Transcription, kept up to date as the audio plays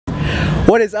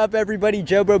What is up, everybody?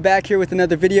 Joebro back here with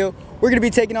another video. We're going to be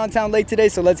taking on Towne Lake today,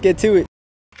 so let's get to it.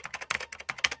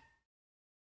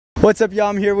 What's up, y'all?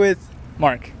 I'm here with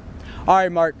Mark.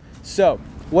 Alright, Mark. So,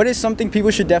 what is something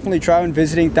people should definitely try when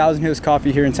visiting Thousand Hills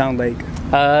Coffee here in Towne Lake?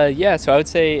 Yeah, so I would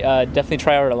say definitely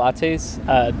try our lattes.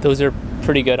 Those are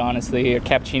pretty good, honestly. Or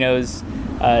cappuccinos,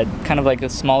 kind of like a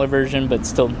smaller version, but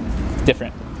still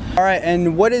different. Alright,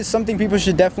 and what is something people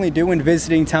should definitely do when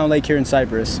visiting Towne Lake here in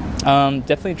Cypress?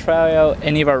 Definitely try out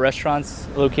any of our restaurants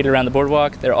located around the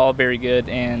boardwalk. They're all very good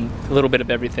and a little bit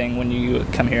of everything when you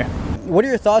come here. What are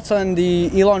your thoughts on the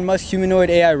Elon Musk humanoid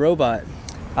AI robot?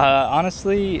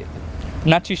 Honestly,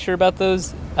 not too sure about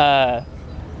those.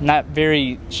 Not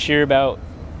very sure about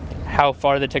how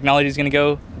far the technology is going to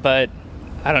go, but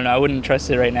I don't know. I wouldn't trust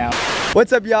it right now.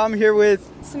 What's up, y'all? I'm here with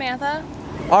Samantha.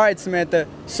 Alright, Samantha.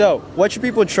 So, what should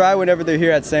people try whenever they're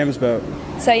here at Sam's Boat?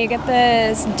 So you get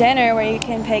this dinner where you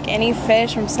can pick any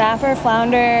fish from snapper,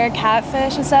 flounder,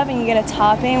 catfish and stuff, and you get a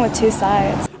topping with 2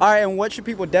 sides. Alright, and what should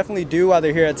people definitely do while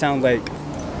they're here at Towne Lake?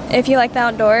 If you like the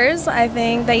outdoors, I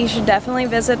think that you should definitely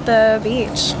visit the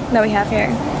beach that we have here.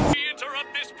 We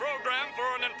interrupt this program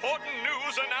for an important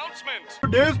news announcement.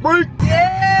 Dance break?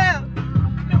 Yeah!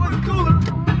 That was cool.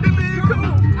 It's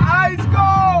cool. Ice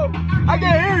cold. I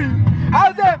can hear you.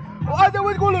 I said,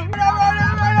 what's cool? Let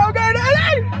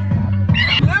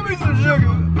me some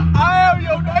sugar. I am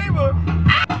your neighbor.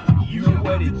 You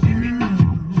ready?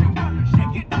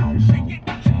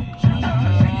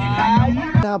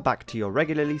 Now back to your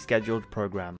regularly scheduled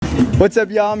program. What's up,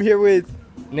 y'all? I'm here with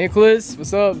Nicholas,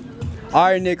 what's up?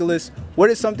 Alright, Nicholas. What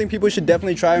is something people should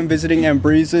definitely try when visiting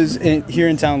Ambreeza's here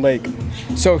in Towne Lake?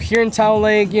 So here in Towne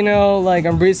Lake, you know, like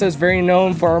Ambreeza is very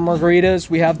known for our margaritas.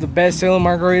 We have the best selling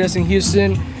margaritas in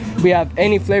Houston. We have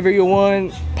any flavor you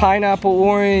want, pineapple,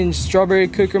 orange, strawberry,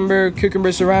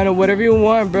 cucumber serrano, whatever you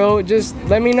want, bro. Just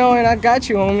let me know and I got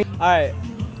you, homie. Alright,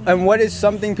 and what is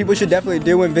something people should definitely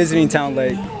do when visiting Towne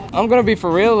Lake? I'm gonna be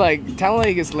for real, like, Towne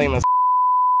Lake is lame as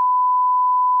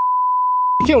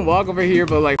You can walk over here,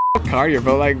 but like, cardio,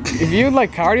 bro. Like, if you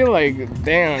like cardio, like,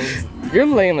 damn, you're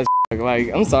lame as like,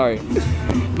 I'm sorry.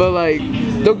 But like,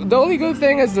 the only good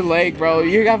thing is the lake, bro.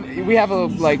 We have a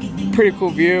like pretty cool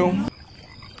view.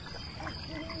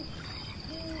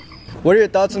 What are your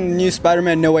thoughts on the new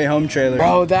Spider-Man No Way Home trailer?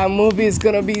 Bro, that movie is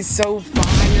gonna be so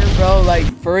fire, bro.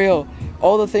 Like, for real.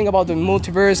 All the thing about the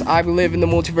multiverse, I believe in the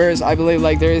multiverse. I believe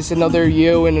like there is another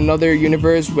you in another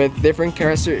universe with different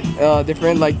characters,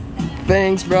 different like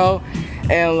things, bro.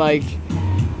 And like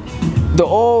the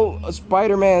all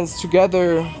Spider-Mans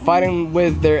together fighting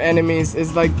with their enemies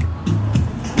is like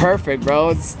perfect, bro.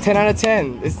 It's 10 out of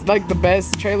 10. It's like the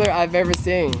best trailer I've ever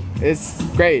seen. It's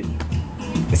great.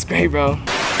 It's great, bro.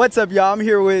 What's up, y'all? I'm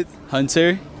here with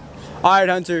Hunter. Alright,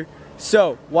 Hunter.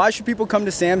 So, why should people come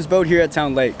to Sam's Boat here at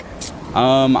Towne Lake?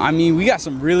 I mean, we got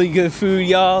some really good food,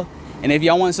 y'all. And if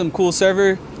y'all want some cool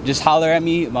server, just holler at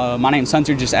me. My name's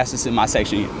Hunter. Just ask us in my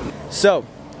section. So,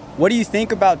 what do you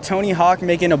think about Tony Hawk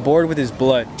making a board with his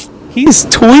blood? He's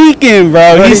tweaking,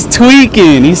 bro. He's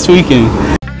tweaking. He's tweaking.